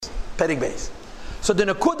Perek Beis. So the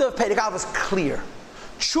Nekuda of Perek Aleph is clear.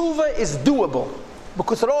 Tshuva is doable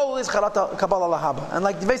because it all is Charata Kabbalah Lahaba. And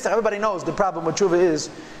like everybody knows, the problem with Tshuva is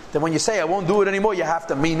that when you say I won't do it anymore, you have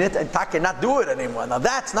to mean it and not do it anymore. Now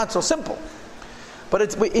that's not so simple. But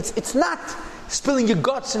it's not spilling your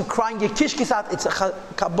guts and crying your kishkis out. It's a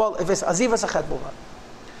Kabbalah. If it's Azivas Achet Bulha.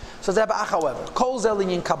 So however, Kol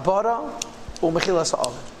Zelin in Kabbalah or Mechilas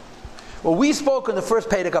Ha'oven. What we spoke in the first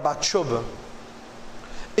Perek about Tshuva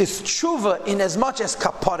is Tshuva in as much as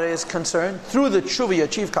Kapara is concerned. Through the Tshuva you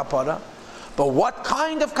achieve Kapara. But what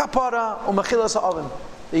kind of Kapara? U'mechilas ha'oven.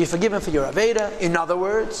 That you're forgiven for your Aveda. In other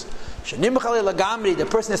words, the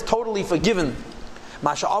person is totally forgiven.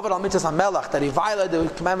 That he violated the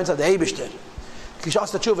commandments of the Eibishter.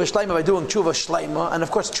 Kishas the Tshuva Shleima by doing Tshuva Shleima. And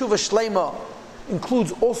of course Tshuva Shleima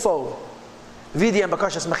includes also Vidya and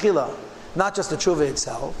Bakashas Mechila, not just the Tshuva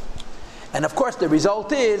itself. And of course the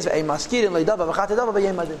result is when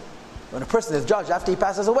a person is judged after he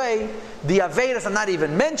passes away, the Avedas are not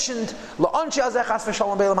even mentioned, but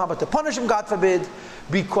to punish him, God forbid,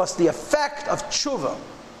 because the effect of Tshuva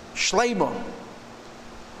Shleima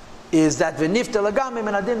is that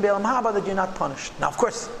that you're not punished. Now of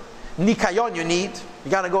course Nikayon you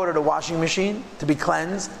got to go to the washing machine to be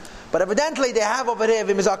cleansed, but evidently they have over there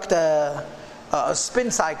a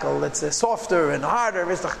spin cycle that's softer and harder.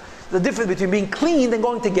 The difference between being cleaned and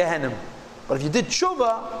going to Gehenna. But if you did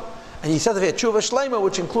tshuva, and he says here tshuva shleima,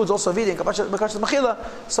 which includes also vidya and bakashas mechila,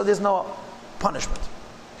 so there's no punishment.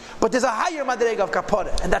 But there's a higher madrega of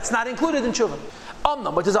kapara, and that's not included in tshuva.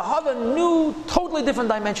 But there's a new, totally different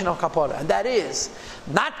dimension of kapara, and that is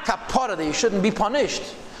not kapara that you shouldn't be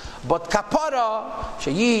punished, but kapara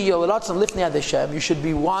you should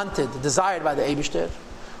be wanted, desired by the Eibishter.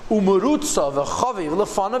 Umurutza v'chaviv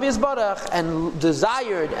l'fanav yizbarach, and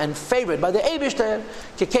desired and favored by the Eibishter,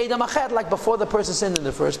 kekedam achet, like before the person sinned in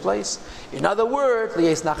the first place. In other words,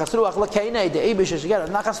 liyes nachas ruach l'keinei, the Eibishter should get a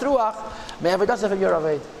nachas ruach me'avedasef your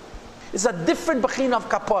aved. This is a different bechina of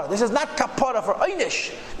kapara. This is not kapara for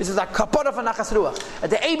einish. This is a kapara for nachas ruach.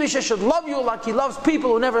 And the Eibishter should love you like he loves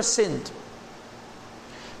people who never sinned.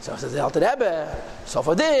 So says the Alter Rebbe. So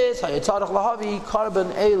for this, hayitzarach lahavi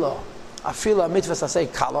karban eila. Afila mitzvahs asay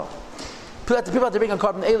kala. People have to bring a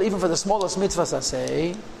carbon ale even for the smallest mitzvahs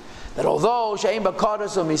asay. That although she'ein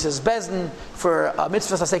b'kares or misas bezin for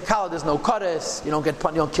mitzvahs asay kala, there's no kares. You don't get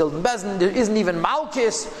killed in bezin. There isn't even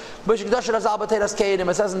malchus. But shekdasher azal b'teiras keidim.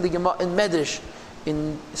 It says in Medrash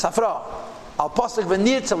in Safra al pasuk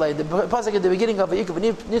v'nirtzalei, the pasuk at the beginning of Vayikra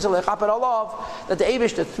v'nirtzalei chaper alav, that the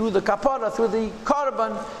Eibishter through the kapara, through the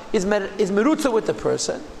carbon, is merutza with the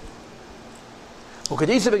person. And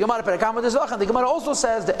the Gemara also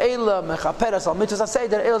says the Eila mechaperes al mitzvahs asay,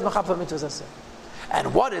 that Eila is mechaper mitzvahs asay.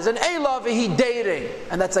 And what is an Eila v'hi dating?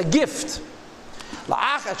 And that's a gift.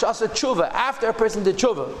 After a person did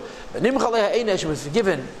tshuva, he was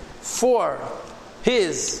forgiven for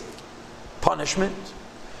his punishment.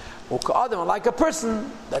 Like a person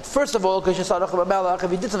that first of all, if he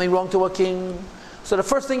did something wrong to a king, so the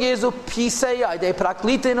first thing is you send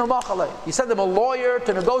them a lawyer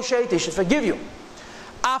to negotiate, they should forgive you.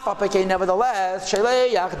 Nevertheless,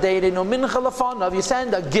 you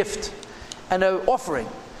send a gift and an offering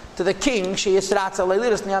to the king.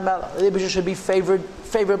 The should be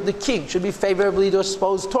favorably, the king should be favorably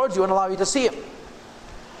disposed towards you and allow you to see him.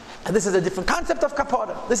 And this is a different concept of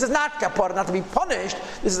kapara. This is not kapara, not to be punished.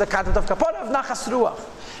 This is the concept of kapara of nachas ruach.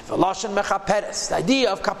 The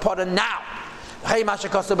idea of kapara now. Through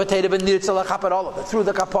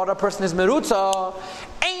the kapara person is merutza.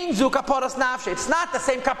 It's not the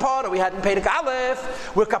same kapara we had in Perek Aleph,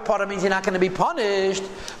 where kapara means you're not going to be punished,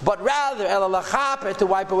 but rather to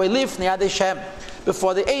wipe away lifnei ad Hashem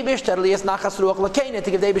before the Eibishter liyas nachas ruach l'keina,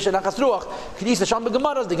 to give the Eibishter nachas ruach. Kedisa sham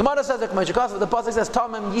b'gemaras. The Gemara says that the pasuk says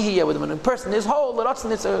tamim yihiyah, when a person is whole.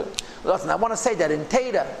 I want to say that in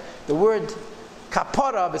Teda, the word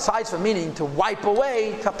kapara, besides for meaning to wipe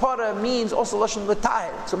away, kapara means also lashon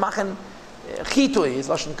l'tayr. To machen chitui is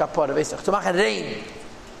lashon kapara, basically to machen rain.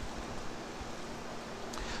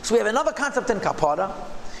 So we have another concept in kapara,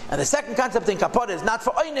 and the second concept in kapara is not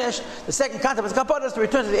for einish. The second concept is kapara is to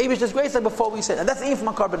return to the Eibishter's grace like before we said, and that's the aim from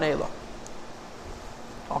a carbon eila.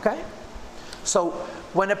 Okay, so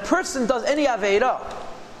when a person does any aveira,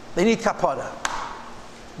 they need kapara.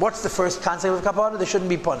 What's the first concept of kapara? They shouldn't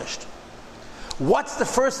be punished. What's the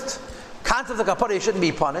first concept of kapara? They shouldn't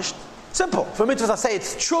be punished. Simple. For mitzvahs, I say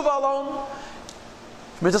it's tshuva alone.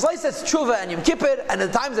 For mitzvahs, I say it's tshuva and Yom Kippur, and the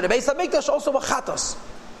times of the Beis HaMikdash also wachatos.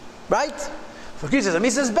 Right? For cases of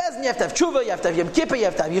Mrs. Bezin, you have to have tshuva, you have to have Yom Kippur, you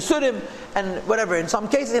have to have Yisurim, and whatever. In some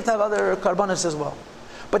cases, you have to have other karbanos as well.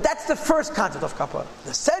 But that's the first concept of kapara.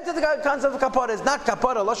 The second concept of kapara is not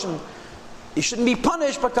kapara lashon. You shouldn't be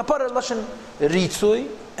punished, but kapara lashon ritzui.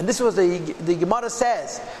 And this was the Gemara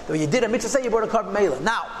says that when you did a mitzvah say, you brought a korban meila.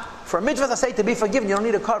 Now, for a mitzvah say to be forgiven, you don't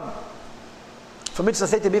need a korban. For a mitzvah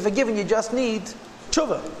say to be forgiven, you just need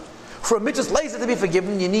tshuva. For a mitzvah laser to be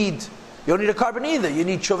forgiven, you don't need a korban either. You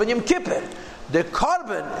need tshuva and yom kippur. The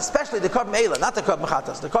korban, especially the korban meila, not the korban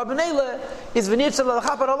chatas. The korban meila is v'nirtzah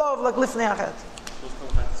l'chapar alav like lifnei achet.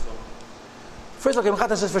 First of all, korban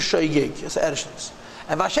chatas is for shoygig, it's ershnis.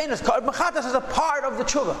 And Vashenas, korban chatas is a part of the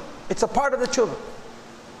tshuva. It's a part of the tshuva.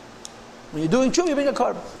 When you're doing tshuva, you bring a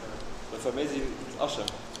korban. But for Mezi, it's Asham.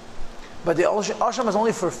 But the Asham is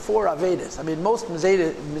only for 4 Avedas. I mean, most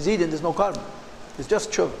Mezidin, there's no korban. It's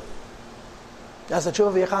just tshuva. That's the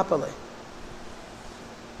tshuva v'yachapalei.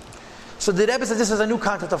 So the Rebbe says this is a new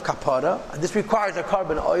concept of kapara, and this requires a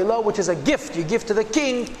korban oila, which is a gift you give to the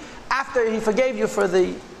king after he forgave you for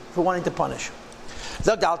wanting to punish you.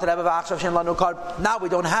 Now we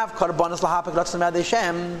don't have korbanos lahapik ratzon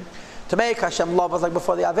Hashem to make Hashem love us like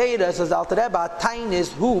before the Aveda. Says the Alter Rebbe, tain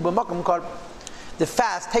is who b'makom korban. The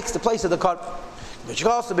fast takes the place of the korban. Which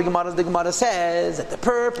also the Gemara says that the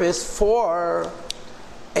purpose for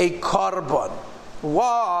a korban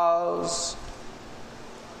was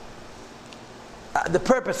the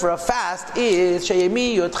purpose for a fast is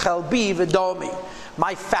sheyemi yotchel bi v'domi.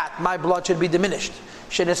 My fat, my blood should be diminished.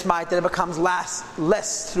 Shenismait, that it becomes less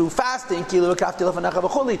through fasting.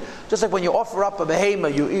 Just like when you offer up a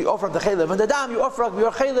behema, you offer up the chaylev and the dam, you offer up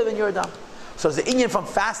your chaylev and your dam. So there's the inyan from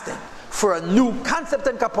fasting for a new concept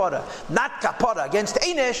in kapara, not kapara against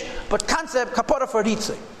einish, but concept kapara for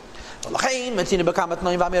ritzui. We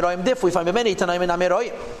find many tanaim in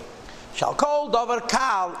ameroyim. Shall call davar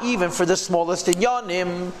kal, even for the smallest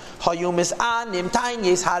inyanim. Hayum is anim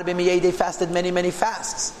tainis harbe miyeh. They fasted many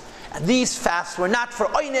fasts, and these fasts were not for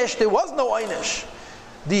einish. There was no einish.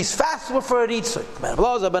 These fasts were for a ritzui.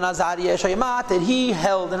 That he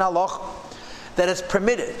held in halacha that it's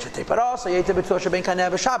permitted.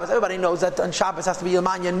 Everybody knows that on Shabbos has to be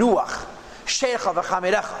Yilman Yanuach, Sheikha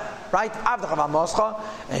v'chamirecha, right? Avdecha v'moscha,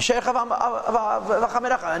 and Sheikha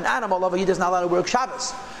v'chamirecha. An animal over here does not allow to work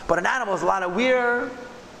Shabbos, but an animal is allowed to wear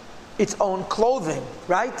its own clothing,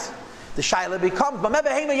 right? The shaila becomes, but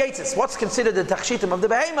behema yitzis. What's considered the tachshitim of the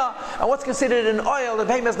behema, and what's considered an oil the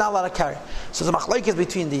behema is not allowed to carry. So the machlok is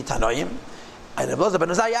between the Tanoim. And the Blazer ben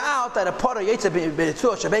Azariah out that a potter yitzah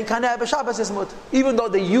b'ritzua shebein kaneh b'Shabbos is mut. Even though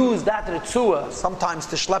they use that ritzua sometimes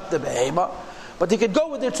to schlep the behema, but they could go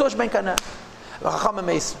with the ritzua shebein kaneh.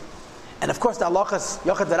 And of course the halachas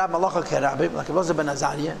yochad v'rab malacha kerabim like the Blazer ben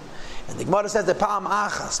Azariah. And the Gemara says the pa'am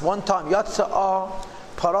achas one time yatza'a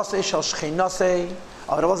parasei shel shchinasei.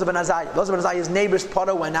 The Blazer ben Azariah's neighbor's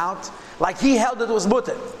potter went out like he held it was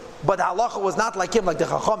mutter. But the halacha was not like him, like the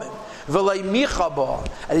Chachamim.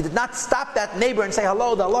 And he did not stop that neighbor and say,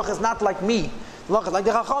 hello, the halacha is not like me. The halacha is like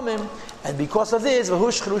the Chachamim. And because of this,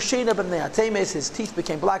 his teeth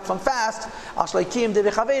became black from fast, because he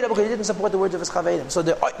didn't support the words of his chavedim. So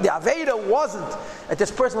the Aveda wasn't that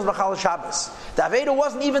this person was Machal Shabbos. The Aveda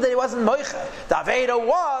wasn't even that he wasn't Moiche. The Aveda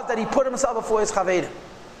was that he put himself before his chavedim.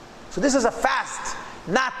 So this is a fast,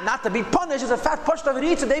 not to be punished, it's a fast. Push the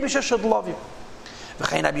Aveda, the Abishah should love you.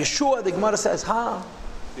 The Gemara says, huh?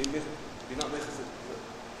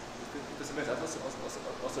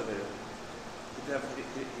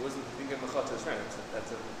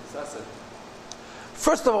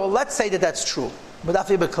 First of all, let's say that that's true.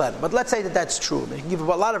 But let's say that that's true. You can give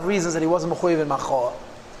a lot of reasons that he wasn't mechuyev in machor.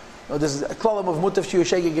 There's a klalam of mutav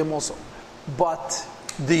shiyushegigim also. But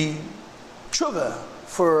the tshuva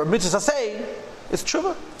for mitzvah saseh is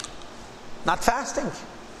tshuva, not fasting.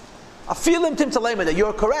 I feel him tim talema that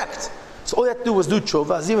you're correct. So all you have to do was do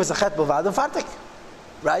tshuva. Zivas achet b'vad and fartik,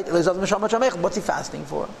 right? What's he fasting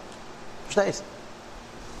for? Verstehst?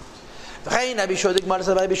 He said,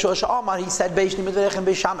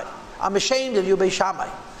 I'm ashamed of you, Beis Shammai.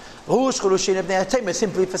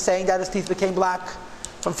 Simply for saying that his teeth became black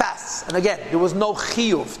from fasts. And again, there was no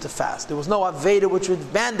chiyuv to fast. There was no aveda which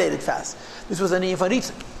would mandated fast. This was an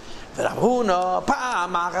infaritza. Related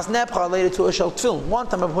to a shel tefillin. One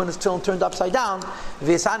time Rav Huna's tefillin turned upside down, and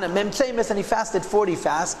he fasted 40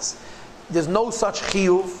 fasts. There's no such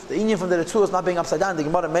chiyuv. The inyan from the Ritzua is not being upside down. The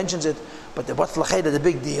Gemara mentions it, but what's l'cheda, the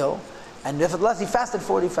big deal? And nevertheless, he fasted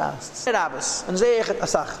 40 fasts. Now,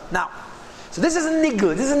 so this is a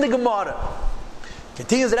nigla. This is in the Gemara.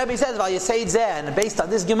 Continues the Rebbe says, and based on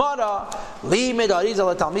this Gemara,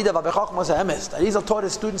 Arizal taught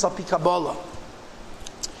his students of Kabbalah.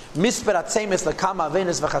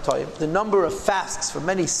 The number of fasts for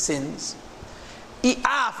many sins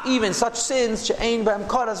Even such sins, she'ein b'hem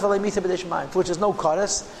karas v'lei misa b'dei shemayim, for which is no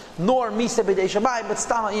karas, nor misa b'dei shemayim, but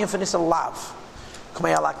stama infinis alav.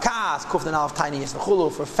 K'mei alakas, kufdan alaf tiny is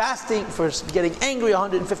v'chulu, for fasting, for getting angry,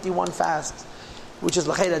 151 fasts, which is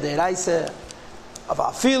l'cheda de'iraisa, of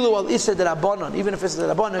afilu al isa derabanan, even if it's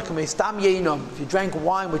derabanan, k'mei stam yeinom, if you drank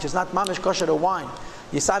wine, which is not mamish kosher or wine,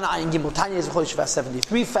 yisana ayin gimel tanya is v'chulu, fast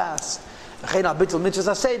 73 fasts, l'cheda al bitul mitzvahs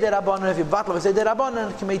asay derabanan, if you battle asay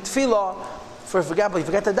derabanan, k'mei tefillah, for example, if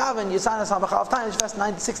you forget to daven, Yisana Samachal of time, you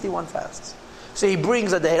fast 61 fasts. So he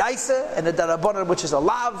brings a Deiraisa and a Darabanan, which is a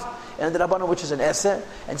Lav, and a Darabanan, which is an Ese,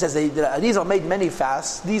 and says these are made many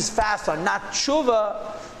fasts. These fasts are not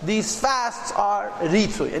Tshuva, these fasts are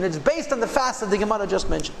Ritzui. And it's based on the fast that the Gemara just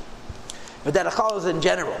mentioned. But Derechal is in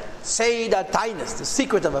general. Seidah Tainus, the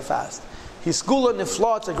secret of a fast. His Skula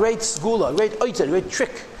Nifla, it's a great Skula, a great Oitzer, a great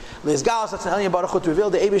trick. Lizgaos, that's an Eliyah Baruch Hu, to reveal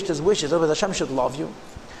the Eibishter's wishes, over Hashem should love you.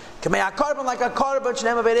 Kamei a carbon like a carbon,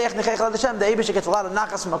 Shnema Bereich Nichech Ad Hashem. The Eibush gets a lot of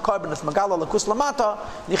nachas from a carbon. That's Magala Lakus Lamata.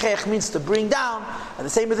 Nichech means to bring down, and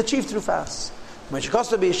the same is achieved through fasts. When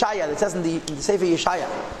Shekosta be Yeshaya, it says in the Sefer Yeshaya,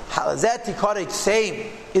 Halazet Tikarik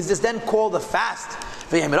same. Is this then called a fast?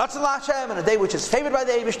 V'yemiratzel Hashem, and a day which is favored by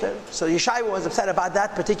the Eibushter. So Yeshaya was upset about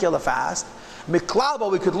that particular fast.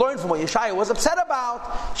 Miklalba, we could learn from what Yeshaya was upset about.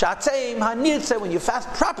 Shatzeim Hanirtze, when you fast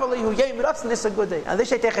properly, Hu Yemiratzel is a good day. And they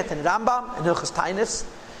say Techet in Rambam in Hilchos Tainus,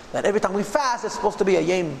 that every time we fast, it's supposed to be a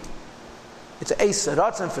yem. It's a ace, a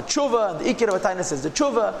ratzon for tshuva, and the ikir of a tainus is the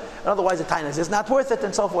tshuva, and otherwise the tainus is not worth it,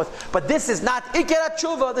 and so forth. But this is not ikir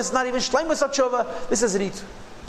tshuva, this is not even shleimus of tshuva, this is rit.